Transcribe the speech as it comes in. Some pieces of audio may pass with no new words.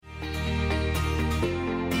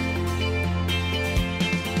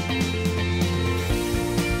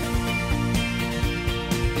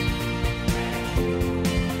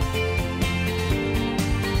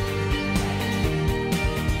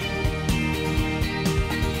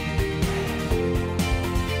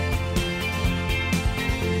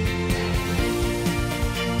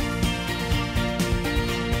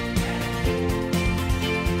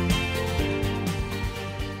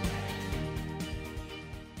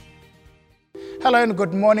Hello and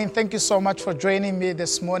good morning. Thank you so much for joining me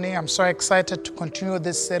this morning. I'm so excited to continue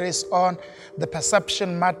this series on the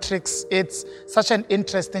perception matrix. It's such an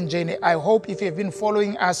interesting journey. I hope if you've been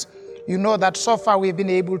following us, you know that so far we've been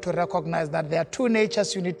able to recognize that there are two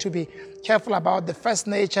natures you need to be careful about. The first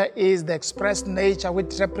nature is the expressed nature,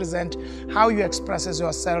 which represents how you express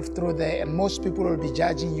yourself through there, and most people will be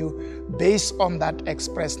judging you based on that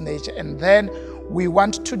expressed nature. And then we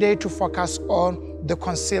want today to focus on the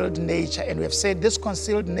concealed nature, and we have said this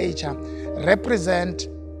concealed nature represents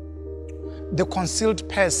the concealed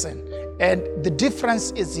person. And the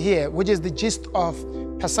difference is here, which is the gist of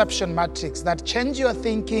perception matrix, that change your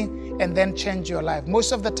thinking and then change your life.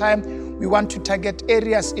 Most of the time, we want to target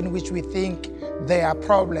areas in which we think there are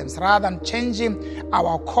problems, rather than changing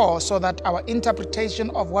our core so that our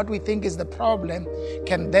interpretation of what we think is the problem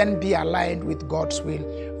can then be aligned with God's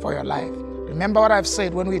will for your life. Remember what I've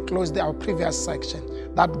said when we closed our previous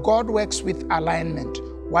section, that God works with alignment.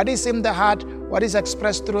 What is in the heart, what is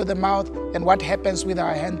expressed through the mouth, and what happens with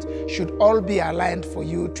our hands should all be aligned for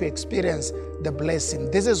you to experience the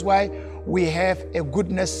blessing. This is why we have a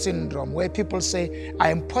goodness syndrome, where people say,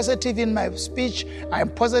 I am positive in my speech, I am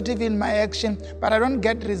positive in my action, but I don't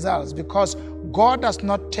get results because God does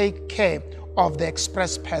not take care of the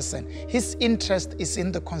expressed person. His interest is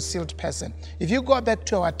in the concealed person. If you go back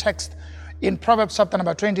to our text in Proverbs chapter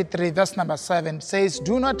number 23, verse number 7, says,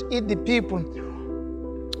 do not eat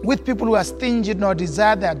with people who are stingy nor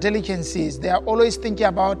desire their delicacies. They are always thinking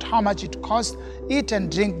about how much it costs. Eat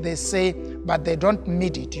and drink, they say, but they don't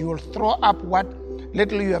meet it. You will throw up what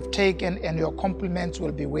little you have taken, and your compliments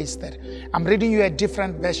will be wasted. I'm reading you a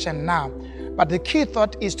different version now. But the key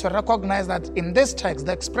thought is to recognize that in this text,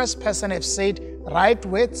 the expressed person has said right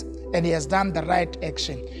words and he has done the right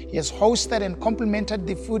action. He has hosted and complimented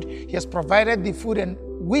the food. He has provided the food and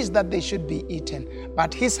wished that they should be eaten.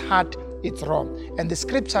 But his heart is wrong. And the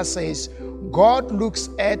scripture says, God looks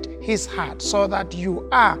at his heart, so that you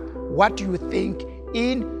are what you think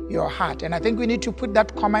in your heart. And I think we need to put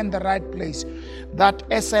that comma in the right place, that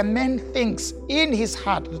as a man thinks in his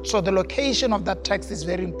heart. So the location of that text is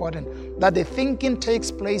very important, that the thinking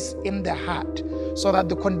takes place in the heart, so that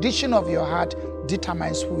the condition of your heart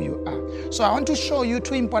determines who you are. So I want to show you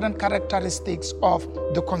two important characteristics of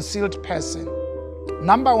the concealed person.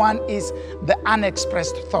 Number one is the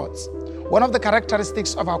unexpressed thoughts. One of the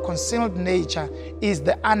characteristics of our concealed nature is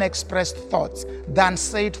the unexpressed thoughts, the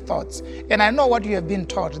unsaid thoughts. And I know what you have been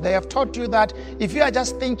taught. They have taught you that if you are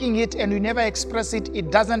just thinking it and you never express it,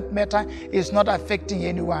 it doesn't matter, it's not affecting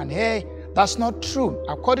anyone. Hey, that's not true.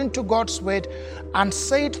 According to God's word,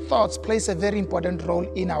 unsaid thoughts plays a very important role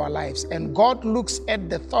in our lives. And God looks at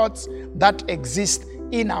the thoughts that exist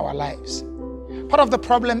in our lives. Part of the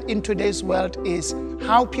problem in today's world is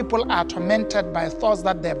how people are tormented by thoughts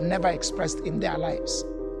that they have never expressed in their lives.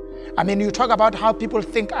 I mean, you talk about how people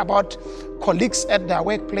think about colleagues at their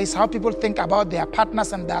workplace, how people think about their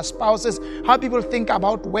partners and their spouses, how people think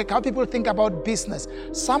about work, how people think about business.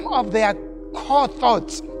 Some of their core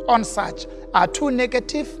thoughts on such are too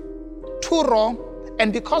negative, too wrong,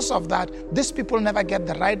 and because of that, these people never get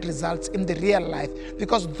the right results in the real life,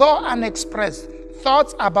 because though unexpressed,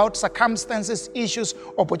 thoughts about circumstances, issues,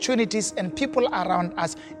 opportunities, and people around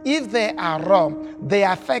us, if they are wrong, they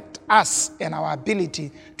affect us and our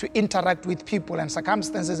ability to interact with people and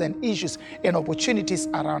circumstances and issues and opportunities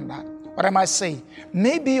around that. What am I saying?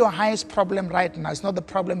 Maybe your highest problem right now is not the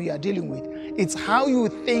problem you are dealing with. It's how you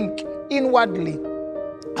think inwardly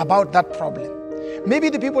about that problem. Maybe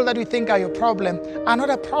the people that you think are your problem are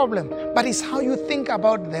not a problem, but it's how you think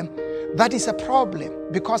about them that is a problem,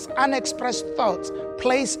 because unexpressed thoughts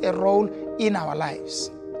plays a role in our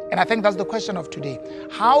lives. And I think that's the question of today.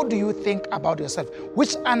 How do you think about yourself?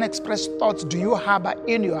 Which unexpressed thoughts do you harbor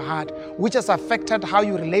in your heart, which has affected how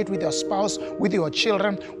you relate with your spouse, with your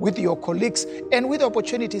children, with your colleagues, and with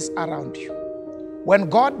opportunities around you? When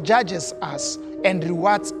God judges us and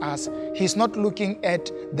rewards us, he's not looking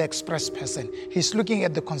at the expressed person. He's looking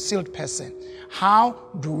at the concealed person. How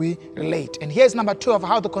do we relate? And here's number two of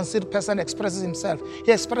how the concealed person expresses himself.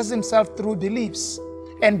 He expresses himself through beliefs.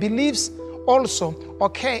 And beliefs also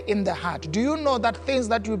occur in the heart. Do you know that things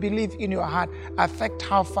that you believe in your heart affect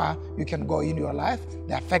how far you can go in your life?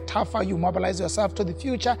 They affect how far you mobilize yourself to the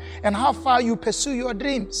future and how far you pursue your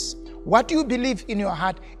dreams. What you believe in your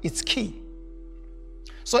heart is key.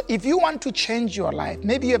 So if you want to change your life,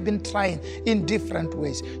 maybe you have been trying in different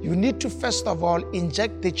ways, you need to first of all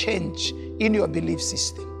inject the change in your belief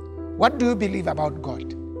system. What do you believe about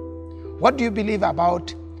God? What do you believe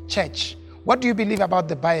about church? What do you believe about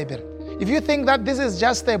the Bible? If you think that this is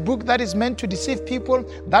just a book that is meant to deceive people,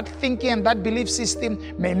 that thinking and that belief system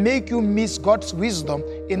may make you miss God's wisdom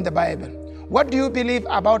in the Bible. What do you believe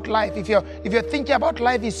about life? If your thinking about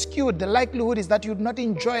life is skewed, the likelihood is that you would not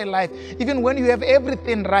enjoy life, even when you have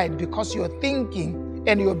everything right, because your thinking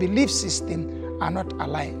and your belief system are not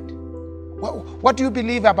aligned. What do you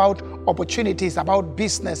believe about opportunities, about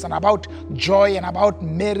business, and about joy, and about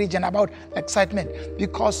marriage, and about excitement?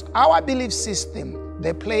 Because our belief system,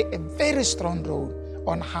 they play a very strong role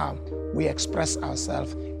on how we express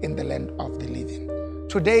ourselves in the land of the living.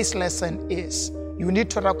 Today's lesson is, you need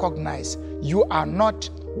to recognize you are not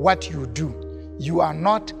what you do. You are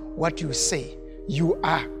not what you say. You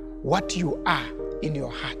are what you are in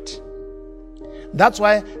your heart. That's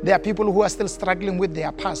why there are people who are still struggling with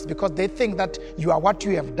their past, because they think that you are what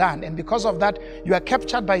you have done. And because of that, you are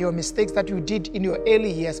captured by your mistakes that you did in your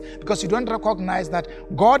early years, because you don't recognize that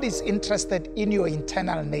God is interested in your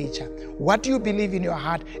internal nature. What you believe in your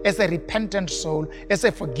heart as a repentant soul, as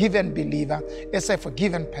a forgiven believer, as a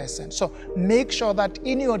forgiven person. So make sure that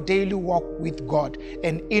in your daily walk with God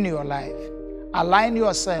and in your life, align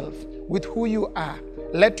yourself with who you are.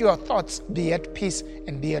 Let your thoughts be at peace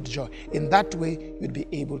and be at joy. In that way, you'll be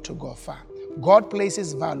able to go far. God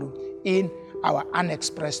places value in our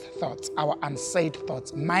unexpressed thoughts, our unsaid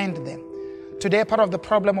thoughts. Mind them. Today, part of the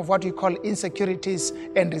problem of what we call insecurities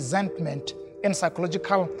and resentment in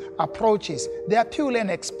psychological approaches, they are purely an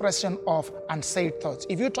expression of unsaid thoughts.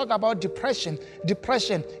 If you talk about depression,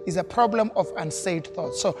 depression is a problem of unsaid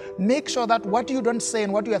thoughts. So make sure that what you don't say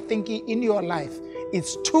and what you are thinking in your life,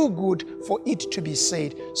 it's too good for it to be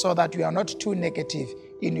said, so that you are not too negative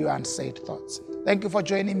in your unsaid thoughts. Thank you for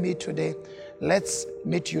joining me today. Let's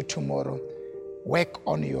meet you tomorrow. Work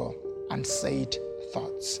on your unsaid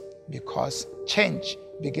thoughts, because change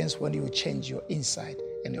begins when you change your inside,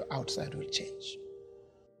 and your outside will change.